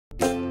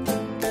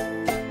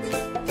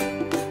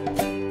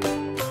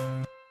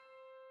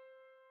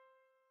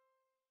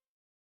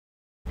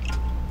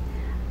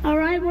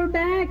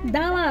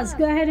Dallas,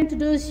 go ahead and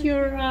introduce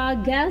your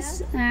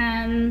guest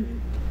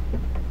and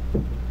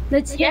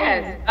let's hear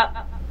Yes.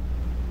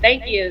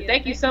 it.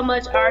 Thank you so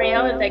much,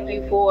 Arielle, and thank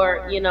you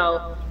for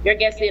your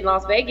guest in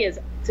Las Vegas.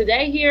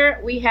 Today here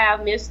we have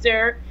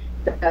Mr.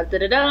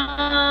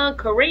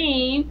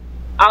 Kareem.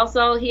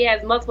 Also, he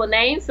has multiple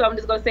names, so I'm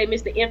just gonna say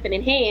Mr.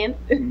 Infinite Hands.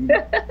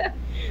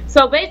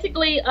 So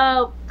basically,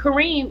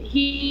 Kareem,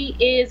 he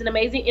is an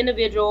amazing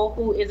individual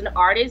who is an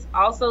artist,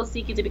 also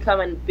seeking to become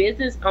a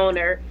business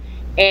owner.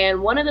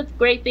 And one of the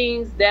great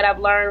things that I've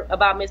learned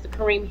about Mr.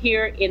 Kareem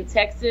here in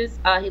Texas,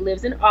 he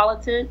lives in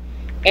Arlington,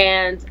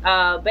 and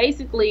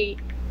basically,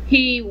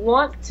 he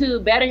wants to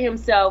better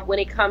himself when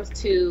it comes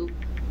to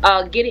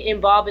getting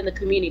involved in the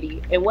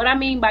community. And what I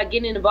mean by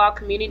getting involved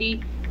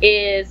community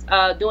is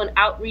doing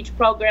outreach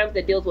programs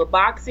that deals with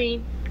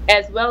boxing,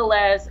 as well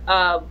as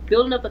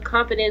building up the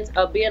confidence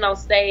of being on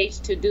stage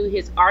to do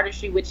his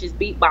artistry, which is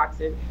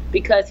beatboxing,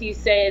 because he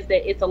says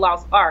that it's a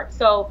lost art.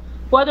 So,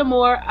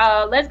 furthermore,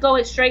 let's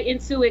go straight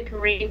into it,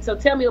 Kareem. So,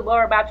 tell me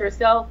more about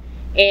yourself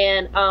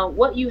and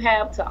what you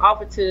have to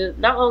offer to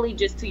not only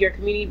just to your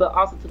community but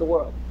also to the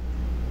world.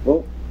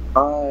 Well,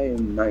 I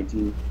am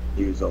 19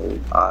 years old.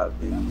 I've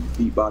been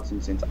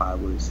beatboxing since I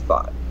was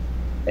 5,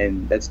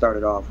 and that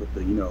started off with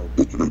the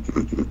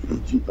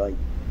like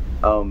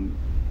um,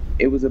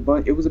 it was a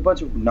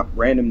bunch of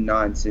random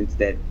nonsense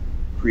that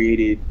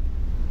created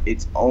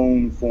its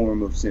own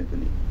form of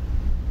symphony.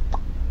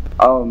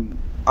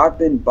 I've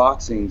been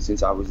boxing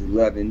since I was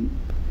 11,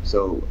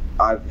 so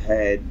I've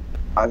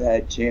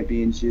had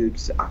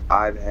championships,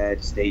 I've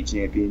had state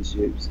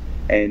championships,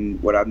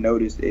 and what I've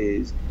noticed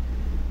is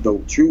the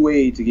true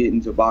way to get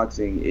into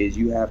boxing is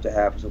you have to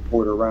have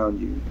support around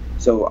you.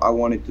 So I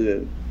wanted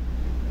to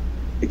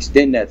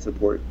extend that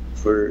support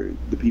for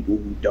the people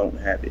who don't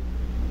have it.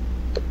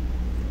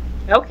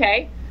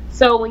 Okay.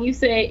 So when you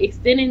say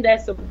extending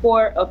that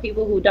support of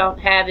people who don't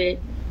have it,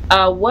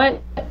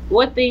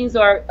 what things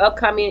are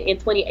upcoming in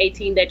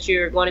 2018 that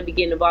you're going to be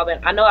getting involved in?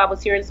 I know I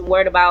was hearing some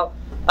word about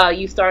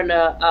you starting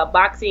a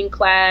boxing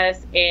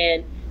class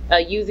and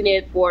using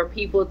it for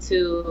people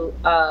to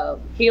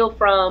heal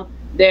from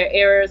their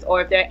errors or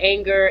if their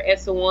anger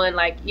as someone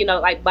like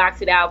like box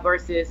it out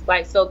versus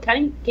like so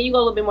can you go a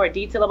little bit more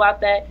detail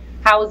about that?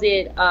 How is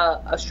it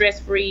a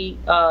stress-free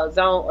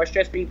zone or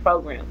stress-free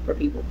program for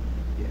people?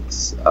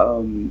 Yes.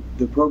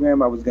 The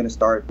program I was going to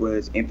start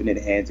was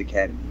Infinite Hands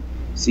Academy.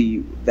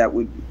 See, that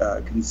would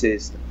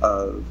consist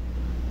of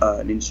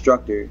an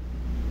instructor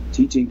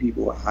teaching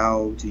people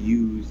how to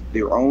use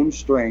their own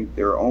strength,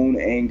 their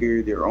own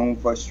anger, their own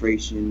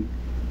frustration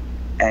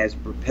as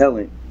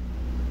propellant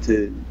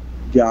to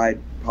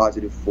guide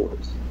positive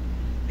force.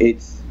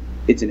 It's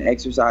it's an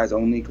exercise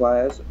only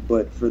class,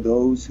 but for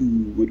those who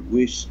would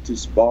wish to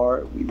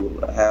spar, we will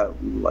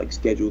like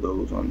schedule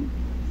those on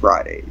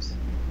Fridays.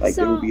 Like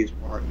So, there will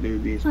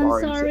be a I'm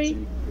sparring sorry,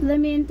 session. let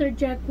me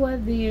interject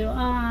with you.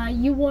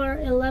 You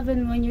were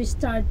 11 when you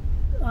start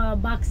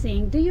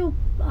boxing. Do you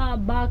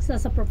box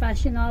as a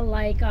professional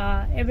like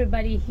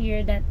everybody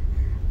here that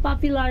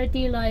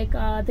popularity like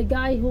the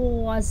guy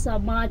who was a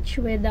match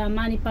with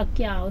Manny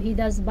Pacquiao? He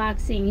does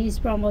boxing. He's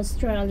from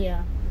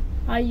Australia.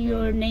 Are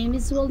your name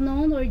is well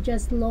known or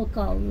just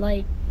local,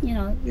 like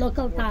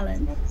local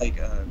talent?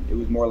 It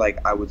was more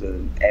like I was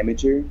an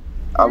amateur.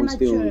 I was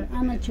still Amateur,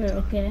 amateur.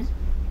 Okay.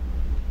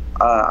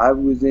 I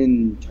was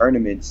in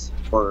tournaments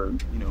for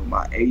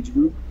my age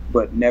group,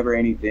 but never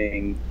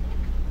anything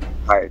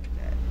higher than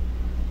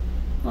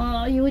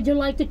that. Would you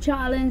like to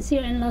challenge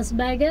here in Las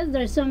Vegas?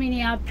 There's so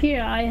many up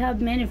here. I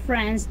have many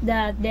friends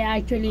that they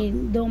actually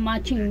do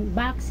matching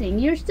boxing.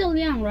 You're still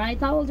young, right?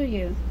 How old are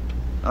you?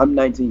 I'm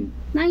 19.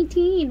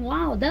 19.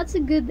 Wow, that's a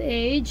good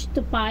age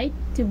to fight,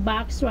 to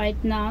box right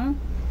now.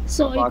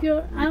 So if Boxing you're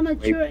is way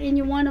amateur and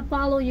you want to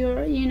follow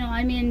your,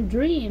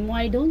 dream,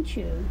 why don't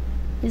you?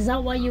 Is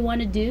that what you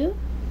want to do?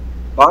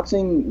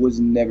 Boxing was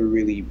never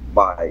really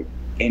my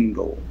end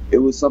goal. It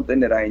was something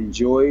that I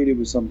enjoyed. It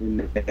was something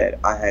that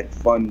I had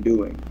fun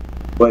doing,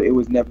 but it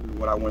was never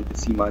what I wanted to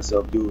see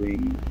myself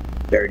doing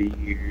 30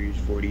 years,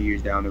 40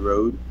 years down the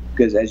road.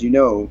 Because as you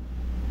know,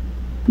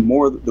 the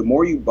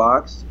more you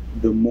box,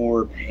 the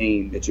more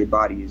pain that your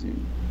body is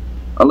in,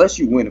 unless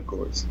you win, of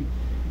course.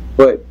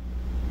 But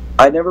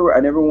I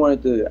never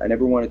wanted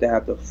to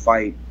have to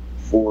fight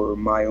for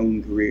my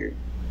own career,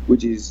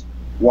 which is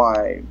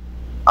why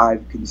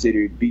I've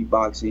considered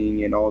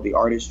beatboxing and all the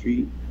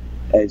artistry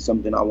as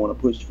something I want to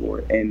push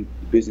for and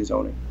business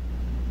owner. And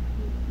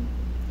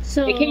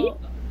So go can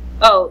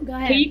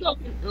ahead. you go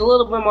in a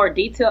little bit more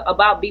detail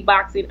about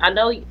beatboxing? I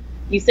know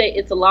you say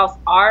it's a lost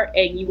art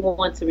and you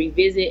want to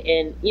revisit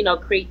and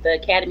create the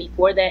academy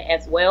for that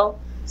as well.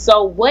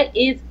 So what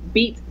is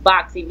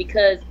beatboxing?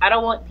 Because I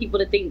don't want people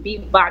to think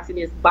beatboxing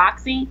is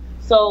boxing.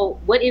 So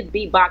what is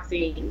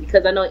beatboxing?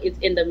 Because I know it's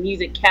in the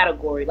music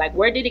category. Like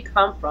where did it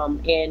come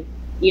from, and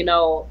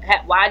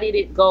why did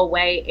it go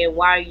away, and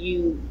why are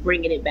you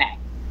bringing it back?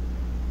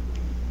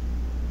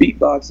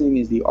 Beatboxing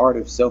is the art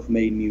of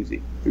self-made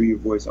music through your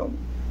voice only.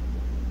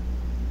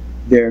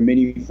 There are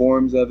many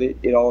forms of it.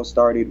 It all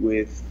started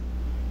with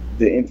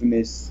the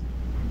infamous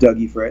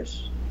Dougie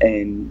Fresh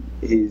and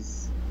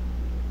his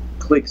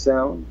click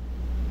sound.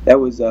 That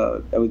was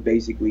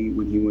basically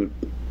when he went.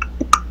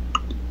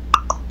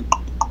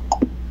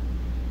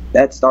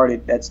 That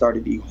started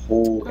the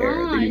whole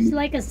era. Ah, it's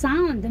like a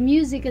sound. The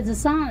music is a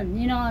sound,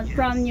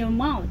 from Yes, your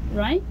mouth,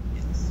 right?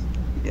 yes,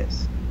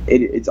 yes.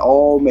 It's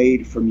all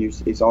made from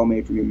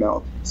your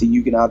mouth. So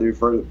you can either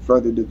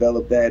further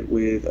develop that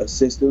with a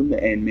system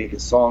and make a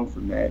song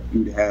from that.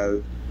 You'd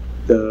have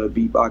the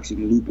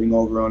beatboxing looping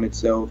over on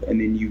itself, and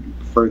then you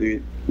further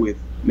it with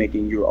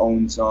making your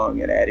own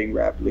song and adding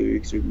rap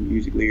lyrics or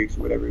music lyrics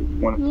or whatever you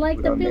want to Like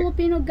put the on there.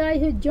 Filipino guy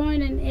who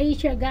joined in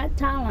Asia Got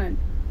Talent.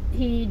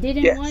 He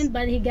didn't win, Yes,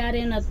 but he got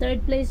in a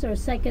third place or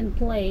second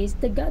place.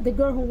 The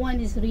girl who won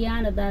is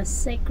Rihanna, the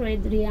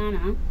sacred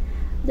Rihanna.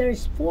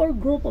 There's four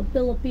group of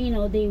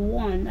Filipino. They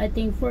won, I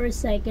think, first,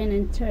 second,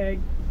 and third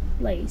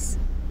place.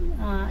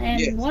 And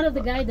yes. one of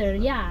the guy there,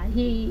 yeah,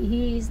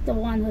 he's the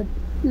one who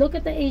look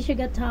at the Asia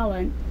Got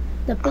Talent,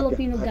 the I got,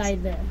 Filipino I, guy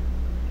there.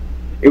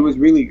 it was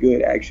really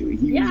good actually.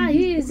 Yeah,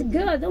 He's he one is of the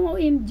good.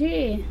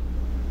 OMG.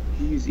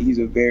 he's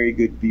a very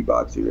good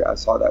beatboxer. I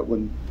saw that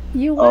one.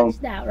 You Um,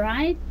 watched that,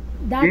 right?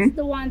 That's hmm?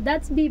 the one.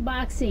 That's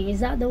beatboxing. Is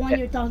that the one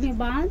you're Yes, talking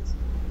about?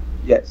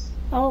 yes.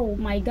 Oh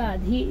my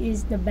God, he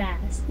is the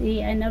best.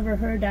 I never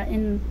heard that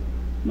in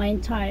my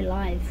entire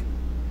life.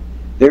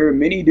 There are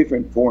many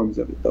different forms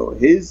of it though.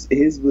 His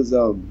was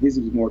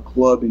more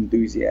club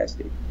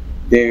enthusiastic.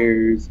 Yeah.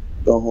 There's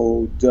the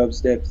whole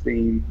dubstep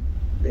theme.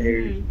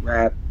 There's Mm.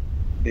 rap.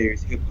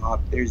 There's hip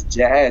hop. There's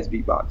jazz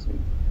beatboxing.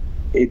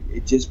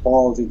 It just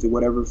falls into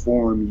whatever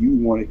form you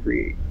want to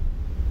create.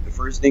 The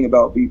first thing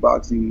about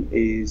beatboxing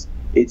is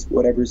it's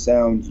whatever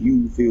sound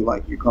you feel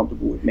like you're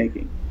comfortable with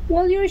making.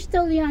 Well, you're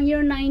still young.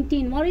 You're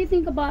 19. What do you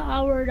think about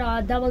our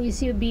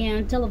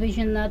WCBN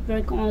television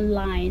network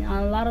online?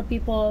 A lot of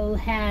people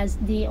has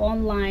the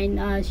online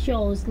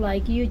shows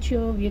like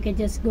YouTube. You can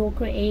just go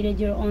created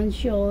your own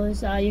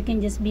shows. You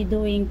can just be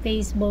doing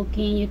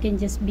Facebooking. You can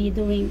just be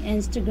doing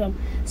Instagram.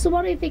 So,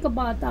 what do you think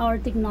about our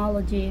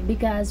technology?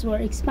 Because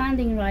we're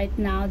expanding right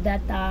now.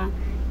 That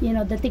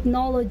the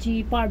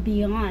technology far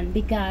beyond.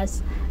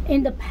 Because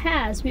in the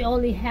past we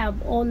only have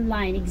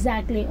online,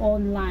 exactly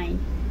online,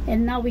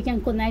 and now we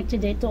can connect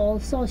it to all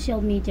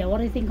social media. What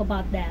do you think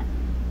about that?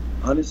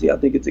 Honestly, I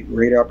think it's a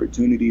great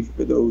opportunity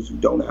for those who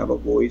don't have a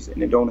voice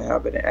and they don't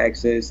have an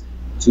access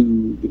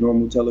to the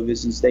normal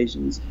television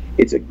stations.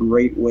 It's a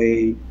great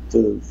way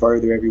to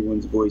further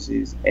everyone's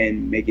voices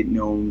and make it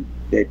known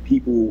that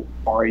people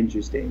are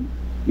interesting.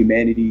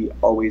 Humanity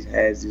always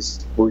has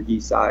this quirky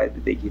side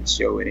that they can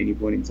show at any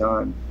point in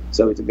time.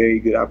 So it's a very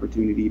good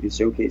opportunity to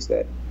showcase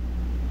that.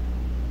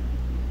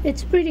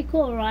 It's pretty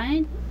cool,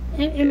 right?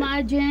 Yes.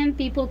 Imagine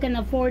people can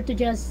afford to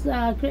just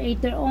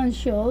create their own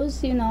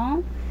shows,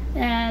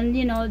 and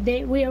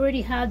we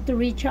already had to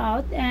reach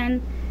out.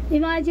 And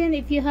imagine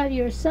if you have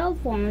your cell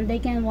phone, they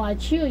can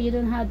watch you. You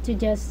don't have to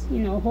just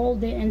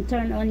hold it and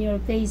turn on your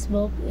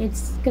Facebook.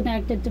 It's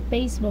connected to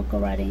Facebook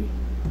already.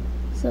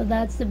 So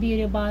that's the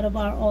beauty about of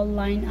our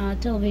online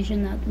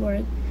television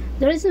network.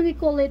 The reason we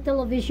call it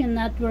television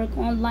network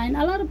online,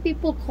 a lot of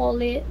people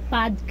call it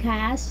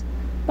podcast,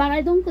 but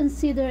I don't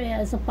consider it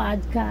as a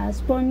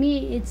podcast. For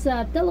me, it's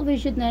a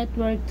television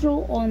network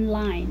through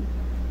online,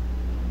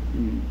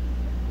 Mm.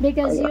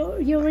 because I,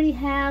 you already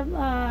have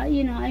I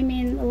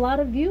mean, a lot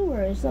of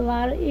viewers.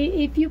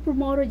 If you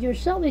promoted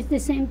yourself, it's the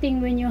same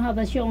thing when you have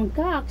a show on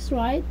Cox,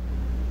 right?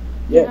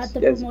 You have yes, to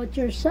yes. promote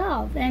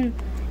yourself, and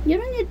you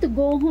don't need to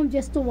go home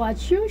just to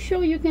watch your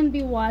show. You can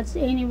be watched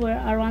anywhere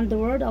around the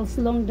world as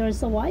long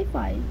there's a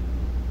Wi-Fi.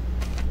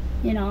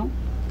 You know,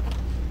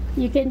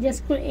 you can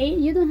just create.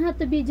 You don't have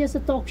to be just a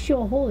talk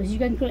show host. You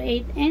can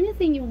create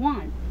anything you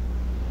want,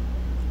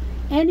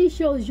 any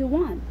shows you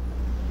want.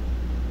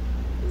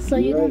 So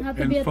you You're don't right. have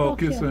to be And a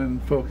talk show.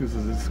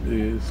 focuses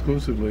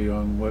exclusively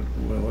on what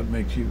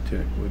makes you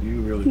tick, what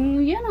you really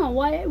want.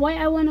 Why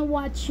I want to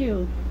watch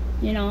you.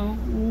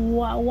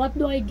 What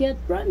do I get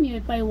from you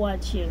if I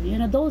watch you?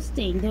 Those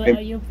things. And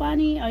Are you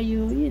funny? Are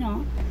you?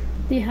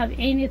 Do you have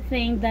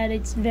anything that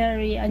it's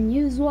very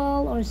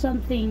unusual or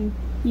something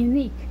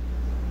unique?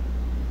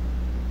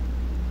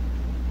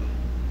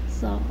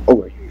 So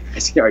oh,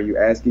 are you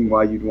asking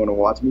why you'd want to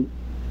watch me?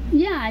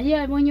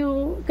 yeah,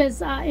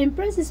 because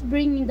Impress is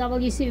bringing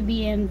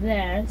WCBM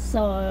there,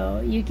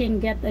 so you can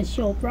get a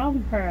show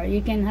from her.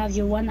 You can have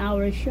your 1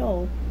 hour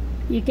show.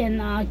 You can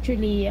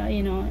actually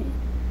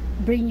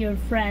bring your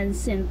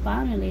friends and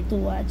family to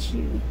watch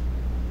you.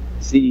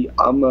 See,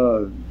 I'm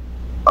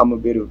a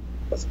bit of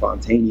a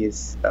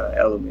spontaneous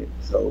element.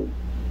 So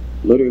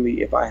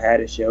literally, if I had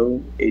a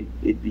show,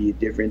 it'd be a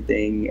different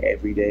thing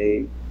every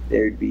day.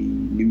 There'd be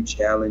new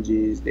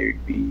challenges.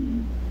 There'd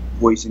be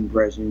voice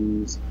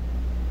impressions.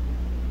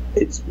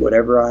 It's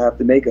whatever I have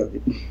to make of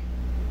it.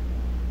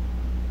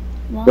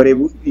 But it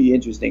Wow, would be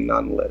interesting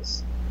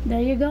nonetheless.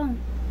 there you go.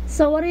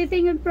 So what do you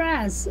think,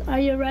 Impress? Are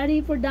you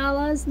ready for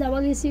Dallas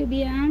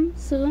WCBM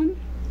soon?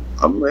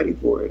 I'm ready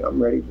for it.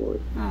 I'm ready for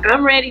it. Oh,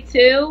 I'm ready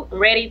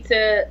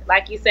to,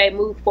 like you say,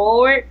 move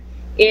forward.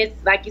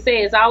 it's like you said,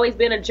 it's always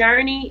been a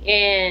journey,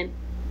 and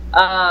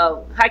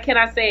how can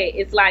I say it?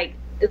 It's like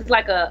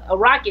a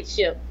rocket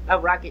ship, a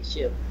rocket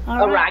ship,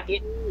 All a right.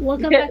 rocket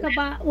Welcome back that's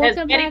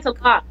ready to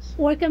launch.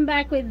 Welcome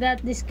back with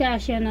that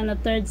discussion on the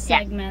third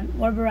segment.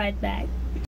 We'll be right back.